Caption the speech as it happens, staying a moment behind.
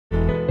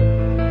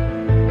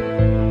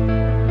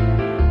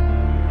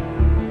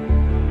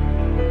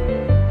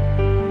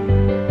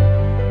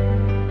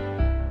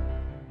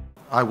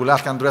I will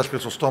ask Andreas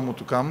Chrysostomou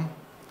to come.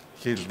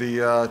 He's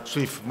the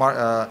Chief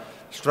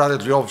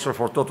Strategy Officer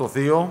for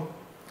Tototheo.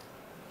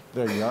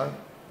 There you are.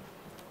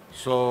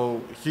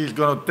 So he's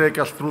going to take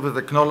us through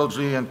the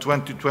technology in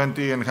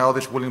 2020 and how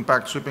this will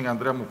impact shipping.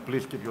 Andreas,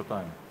 please keep your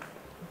time.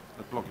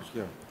 The clock is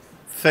here.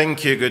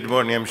 Thank you. Good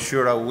morning. I'm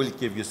sure I will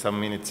give you some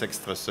minutes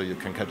extra so you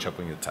can catch up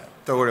on your time.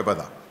 Don't worry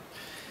about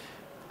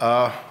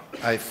that.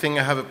 I think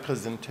I have a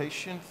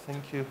presentation.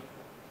 Thank you.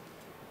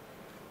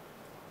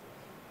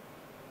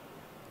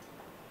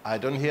 I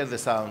don't hear the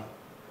sound.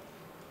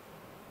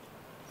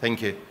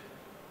 Thank you.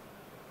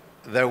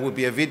 There will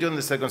be a video on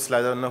the second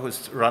slide. I don't know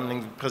who's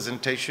running the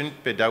presentation,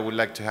 but I would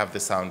like to have the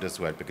sound as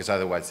well, because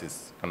otherwise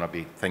it's going to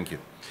be, thank you.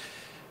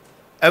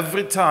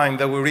 Every time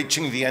that we're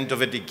reaching the end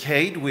of a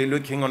decade, we're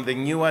looking on the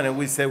new one and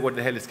we say, what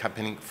the hell is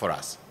happening for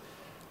us?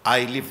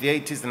 I lived the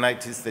 80s, the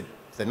 90s,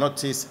 the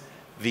noughties,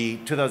 the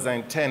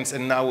 2010s,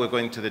 and now we're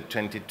going to the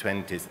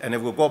 2020s. And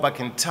if we go back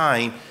in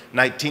time,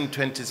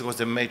 1920s was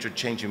a major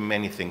change in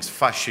many things: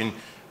 fashion,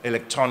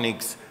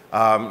 electronics,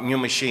 new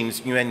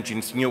machines, new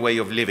engines, new way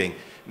of living.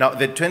 Now,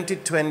 the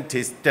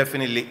 2020s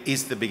definitely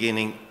is the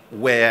beginning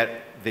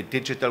where the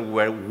digital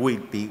world will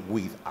be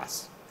with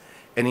us.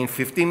 And in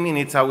 15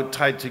 minutes, I will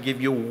try to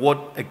give you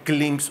a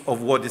glimpse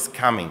of what is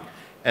coming.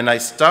 And I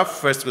start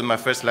first with my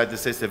first slide that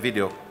says the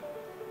video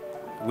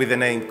with the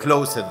name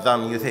Closer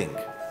Than You Think.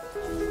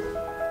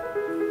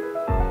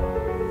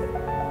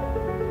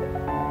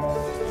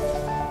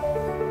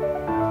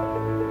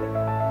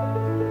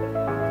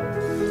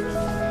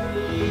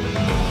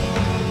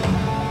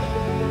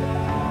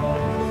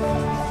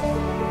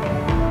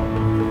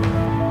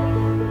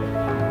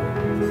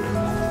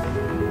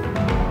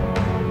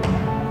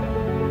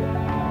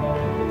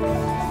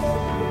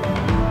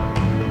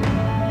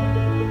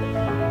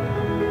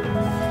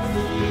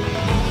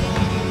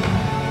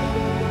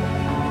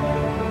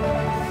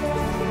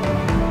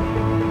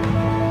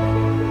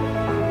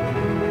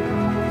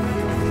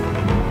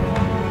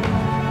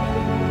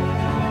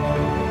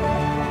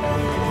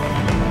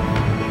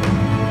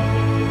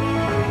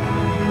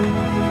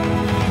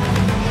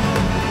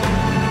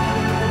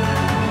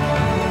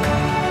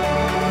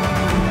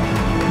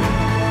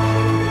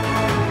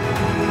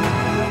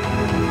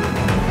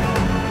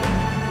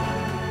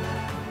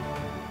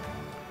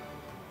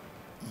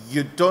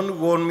 You don't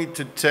want me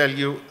to tell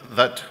you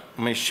that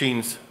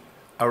machines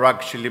are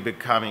actually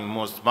becoming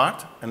more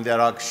smart, and they're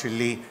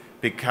actually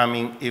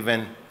becoming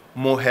even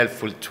more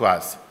helpful to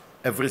us.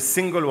 Every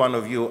single one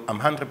of you, I'm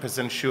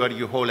 100% sure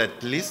you hold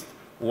at least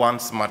one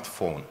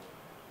smartphone.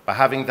 By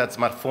having that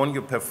smartphone,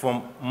 you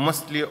perform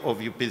mostly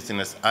of your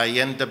business. I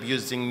end up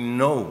using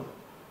no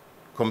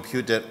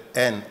computer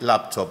and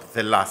laptop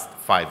the last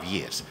 5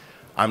 years.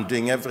 I'm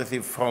doing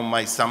everything from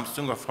my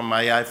Samsung or from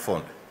my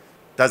iPhone.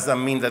 Does that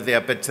mean that they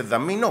are better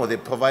than me? No, they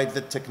provide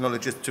the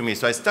technologies to me.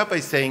 So I start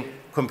by saying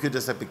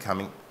computers are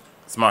becoming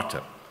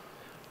smarter.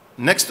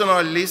 Next on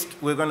our list,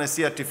 we're going to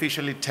see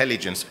artificial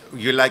intelligence.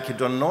 You like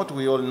it or not,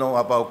 we all know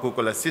about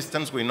Google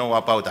Assistants. We know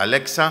about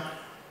Alexa.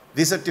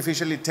 This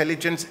artificial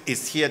intelligence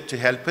is here to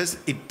help us.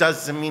 It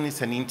doesn't mean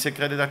it's an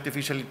integrated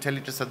artificial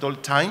intelligence at all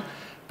time,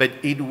 but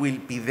it will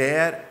be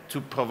there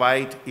to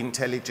provide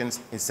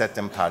intelligence in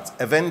certain parts.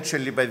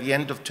 Eventually, by the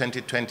end of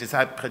 2020,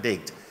 I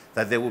predict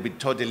that they will be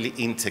totally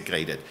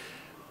integrated.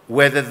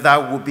 Whether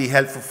that would be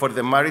helpful for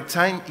the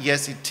maritime,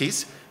 yes, it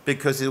is,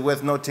 because it's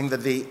worth noting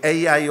that the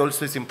AI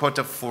also is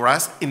important for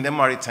us in the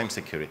maritime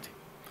security.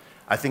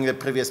 I think the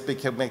previous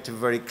speaker made it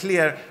very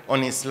clear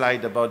on his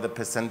slide about the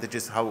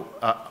percentages, how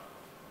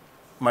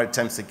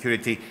maritime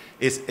security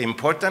is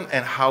important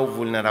and how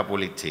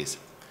vulnerable it is.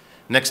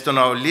 Next on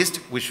our list,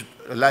 we should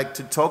like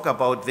to talk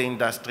about the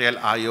industrial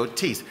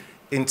IoTs.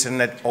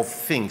 Internet of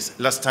Things.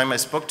 Last time I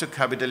spoke to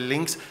Capital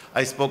Links,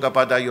 I spoke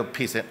about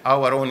IOPs and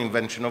our own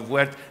invention of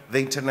word, the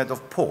Internet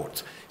of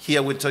Ports.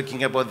 Here we're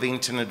talking about the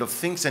Internet of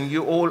Things, and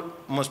you all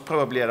most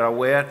probably are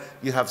aware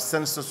you have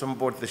sensors on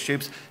board the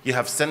ships, you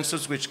have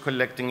sensors which are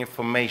collecting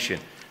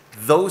information.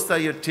 Those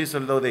IoTs,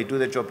 although they do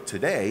the job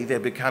today, they're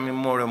becoming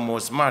more and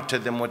more smarter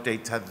the more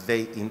data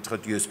they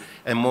introduce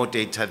and more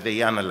data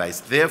they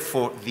analyze.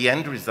 Therefore, the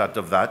end result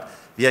of that,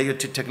 the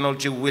IoT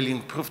technology will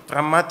improve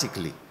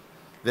dramatically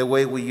the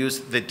way we use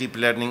the deep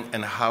learning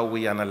and how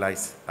we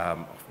analyze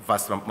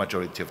vast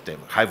majority of data,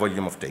 high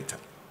volume of data.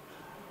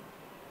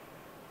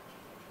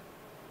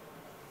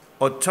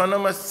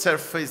 Autonomous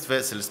surface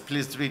vessels,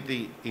 please read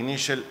the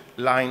initial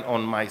line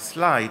on my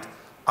slide.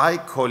 I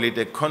call it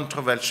a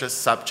controversial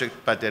subject,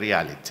 but a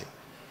reality.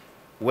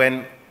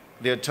 When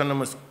the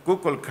autonomous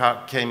Google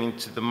car came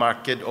into the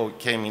market or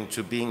came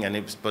into being and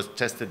it was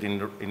tested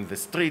in the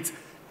streets,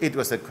 it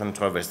was a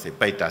controversy,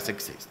 but it does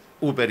exist.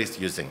 Uber is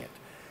using it.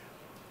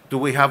 Do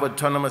we have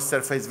autonomous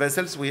surface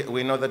vessels?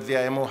 We know that the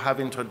IMO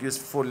have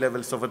introduced 4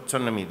 levels of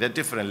autonomy. They're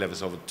different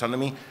levels of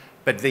autonomy,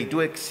 but they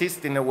do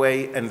exist in a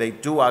way, and they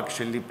do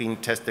actually being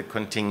tested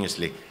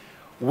continuously.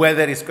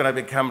 Whether it's going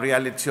to become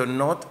reality or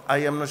not, I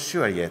am not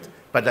sure yet.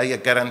 But I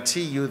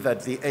guarantee you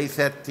that the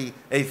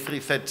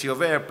A330 of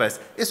Airbus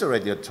is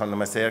already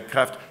autonomous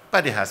aircraft,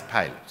 but it has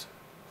pilots.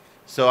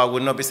 So I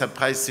would not be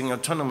surprised seeing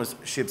autonomous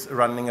ships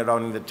running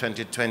around in the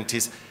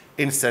 2020s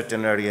in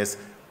certain areas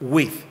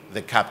with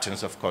the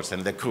captains, of course,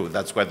 and the crew.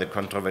 That's where the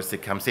controversy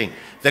comes in.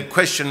 The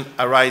question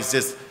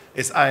arises,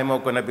 is IMO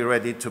going to be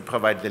ready to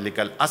provide the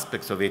legal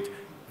aspects of it?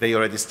 They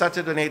already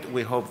started on it.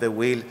 We hope they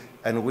will.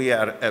 And we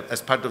are,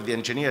 as part of the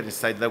engineering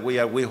side,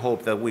 we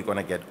hope that we're going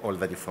to get all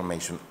that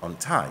information on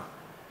time.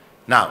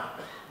 Now,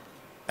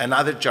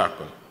 another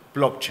jargon,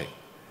 blockchain.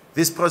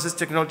 This process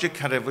technology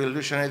can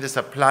revolutionize the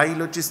supply,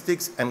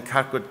 logistics, and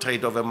cargo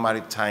trade over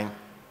maritime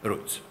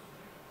routes.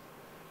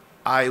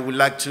 I would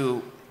like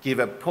to give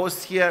a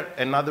pause here.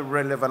 Another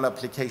relevant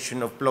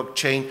application of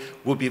blockchain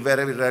would be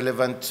very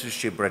relevant to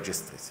ship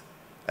registries.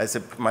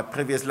 My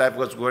previous life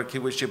was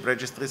working with ship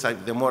registries.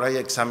 The more I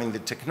examine the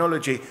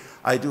technology,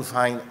 I do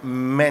find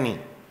many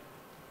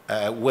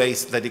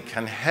ways that it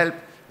can help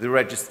the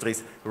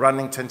registries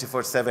running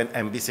 24/7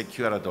 and be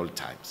secure at all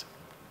times.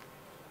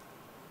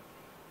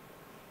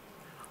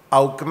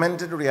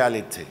 Augmented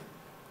reality.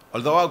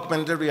 Although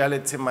augmented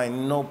reality might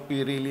not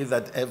be really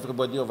that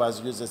everybody of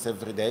us uses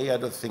every day, I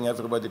don't think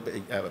everybody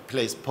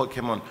plays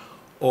Pokemon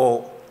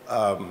or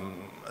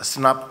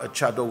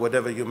Snapchat or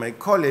whatever you may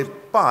call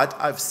it, but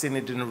I've seen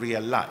it in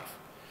real life.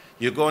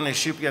 You go on a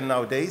shipyard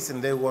nowadays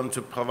and they want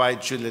to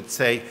provide you, let's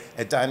say,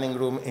 a dining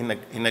room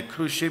in a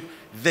cruise ship.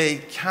 They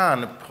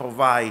can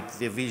provide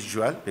the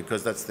visual,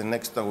 because that's the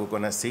next one we're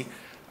going to see,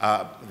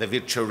 the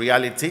virtual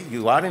reality.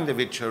 You are in the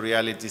virtual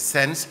reality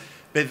sense,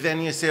 but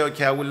then you say,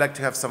 okay, I would like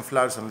to have some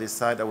flowers on this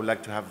side, I would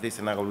like to have this,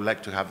 and I would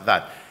like to have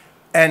that.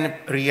 And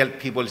real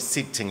people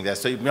sitting there.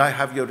 So you might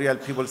have your real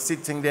people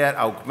sitting there,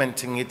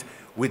 augmenting it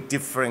with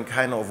different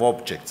kind of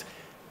objects.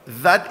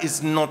 That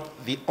is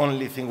not the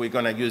only thing we're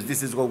going to use.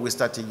 This is what we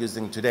started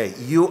using today.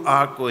 You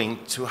are going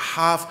to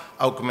have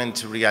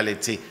augmented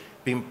reality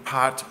being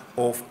part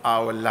of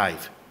our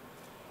life.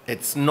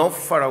 It's not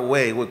far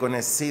away. We're going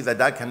to see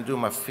that I can do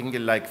my finger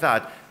like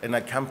that, and I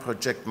can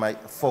project my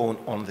phone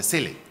on the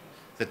ceiling.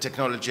 The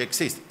technology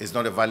exists. It's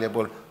not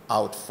available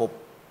out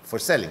for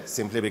selling,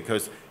 simply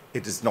because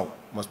it is not,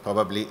 most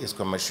probably, is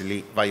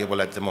commercially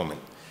viable at the moment.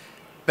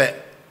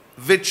 But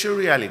virtual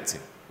reality,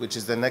 which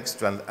is the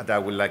next one that I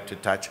would like to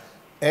touch,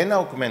 and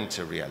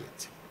augmented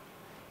reality,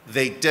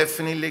 they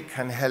definitely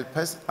can help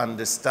us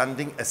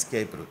understanding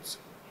escape routes.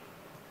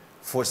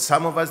 For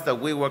some of us that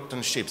we worked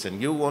on ships, and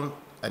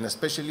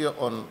especially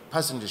on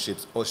passenger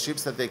ships or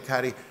ships that they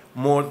carry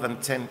more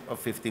than 10 or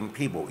 15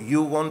 people,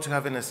 you want to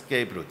have an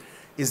escape route.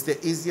 It's the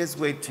easiest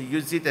way to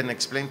use it and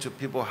explain to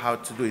people how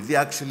to do it. They're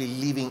actually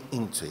living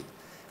into it.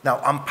 Now,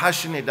 I'm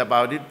passionate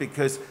about it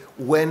because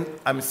when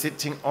I'm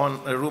sitting on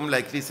a room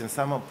like this and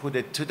someone put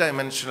a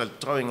two-dimensional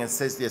drawing and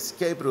says the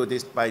escape route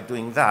is by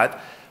doing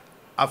that,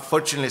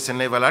 unfortunately, as a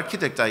naval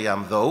architect I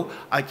am, though,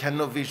 I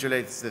cannot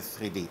visualize the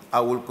 3D. I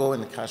will go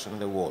and crash on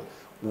the wall.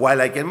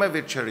 While I get my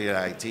virtual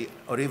reality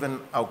or even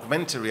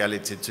augmented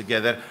reality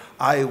together,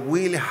 I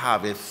will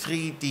have a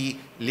 3D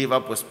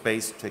livable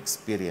space to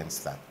experience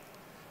that.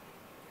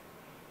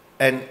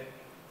 And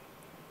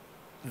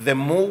the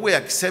more we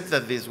accept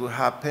that this will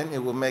happen,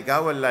 it will make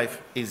our life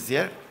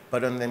easier,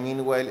 but in the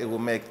meanwhile, it will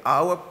make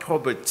our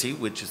property,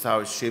 which is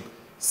our ship,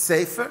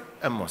 safer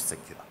and more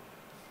secure.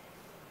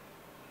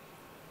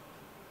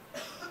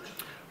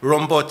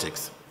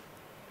 Robotics.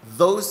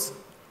 Those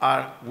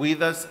are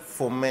with us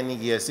for many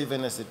years.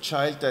 Even as a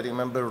child, I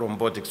remember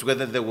robotics.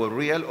 Whether they were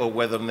real or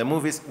whether in the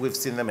movies, we've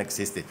seen them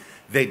existing.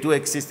 They do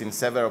exist in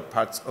several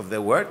parts of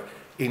the world.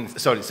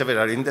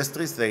 Several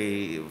industries.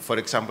 For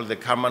example, the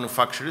car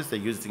manufacturers, they're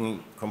using it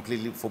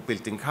completely for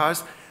building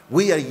cars.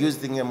 We are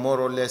using it more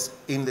or less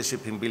in the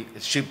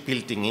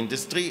shipbuilding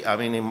industry. I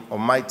mean,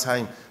 on my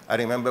time, I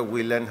remember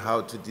we learned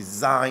how to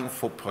design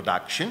for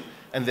production.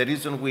 And the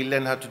reason we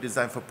learned how to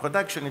design for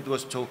production, it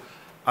was to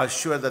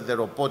assure that the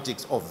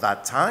robotics of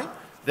that time,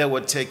 they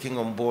were taking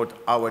on board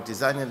our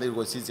design, and it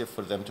was easier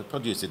for them to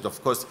produce it.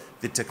 Of course,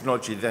 the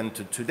technology then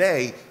to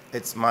today,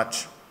 it's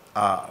much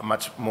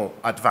more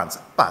advanced.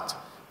 But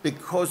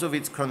because of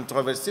its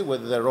controversy,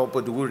 whether the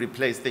robot will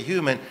replace the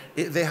human,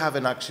 they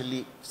haven't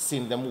actually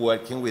seen them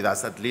working with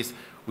us. At least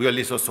we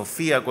only saw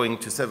Sophia going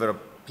to several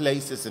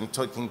places and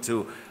talking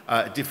to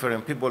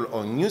different people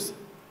on news,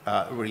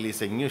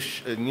 releasing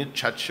new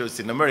chat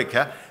shows in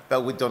America, but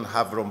we don't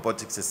have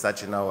robotics as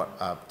such in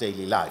our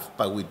daily life.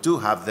 But we do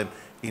have them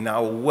in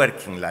our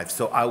working life.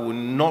 So I will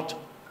not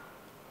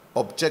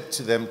object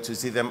to them, to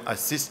see them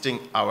assisting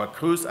our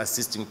crews,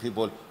 assisting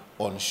people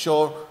on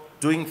shore,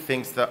 doing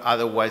things that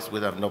otherwise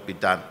would have not been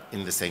done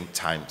in the same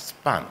time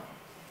span.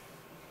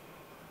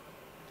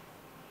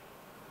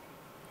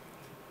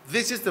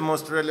 This is the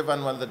most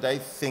relevant one that I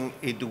think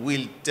it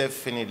will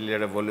definitely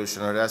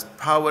revolutionize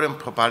power and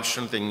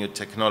propulsion, the new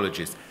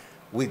technologies.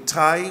 We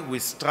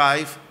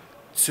strive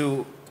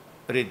to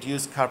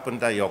reduce carbon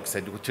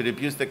dioxide, to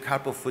reduce the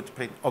carbon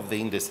footprint of the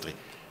industry.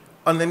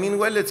 On the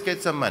meanwhile, let's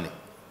get some money.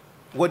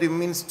 What it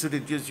means to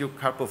reduce your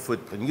carbon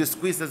footprint. You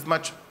squeeze as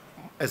much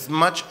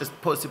as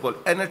possible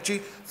energy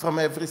from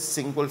every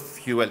single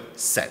fuel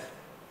cell,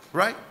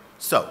 right?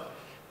 So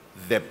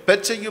The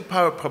better your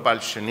power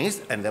propulsion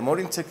is, and the more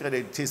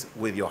integrated it is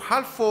with your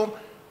hull form,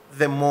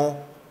 the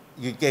more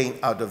you gain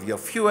out of your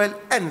fuel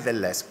and the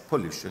less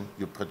pollution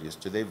you produce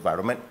to the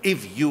environment,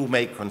 if you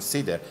may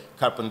consider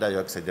carbon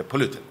dioxide a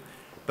pollutant.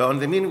 But on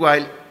the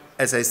meanwhile,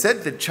 as I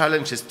said, the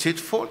challenge is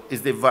twofold,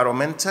 is the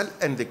environmental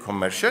and the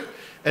commercial,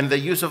 and the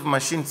use of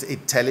machines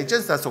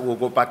intelligence, that's what we'll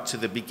go back to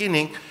the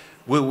beginning,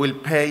 we will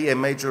play a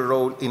major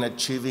role in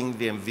achieving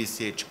the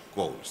envisaged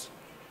goals.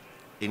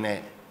 In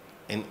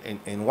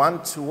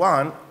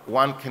one-to-one,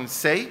 one can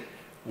say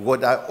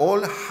what I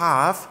all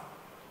have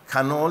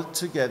can all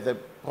together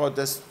brought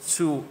us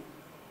to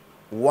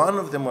one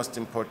of the most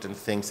important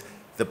things,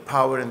 the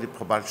power and the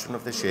propulsion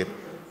of the ship,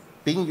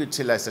 being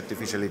utilized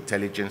artificial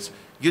intelligence,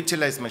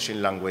 utilize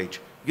machine language,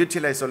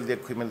 utilize all the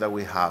equipment that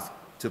we have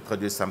to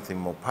produce something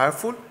more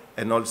powerful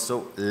and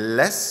also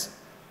less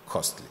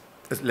costly,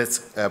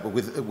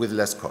 with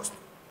less cost.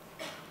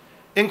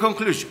 In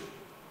conclusion,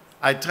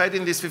 I tried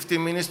in these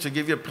 15 minutes to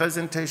give you a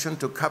presentation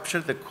to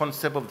capture the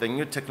concept of the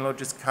new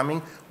technologies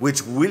coming,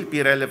 which will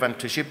be relevant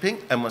to shipping,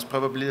 and most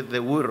probably they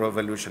will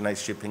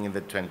revolutionize shipping in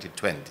the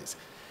 2020s.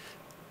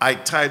 I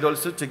tried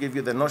also to give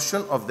you the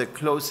notion of the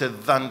closer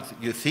than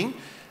you think,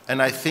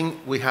 and I think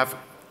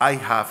I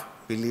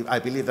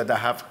believe that I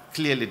have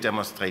clearly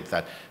demonstrated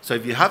that. So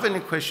if you have any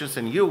questions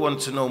and you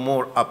want to know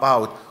more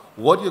about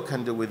what you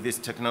can do with these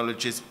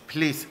technologies,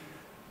 please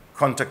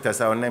contact us.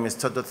 Our name is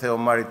Tototheo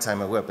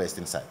Maritime, and we're based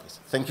in Cyprus.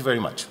 Thank you very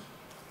much.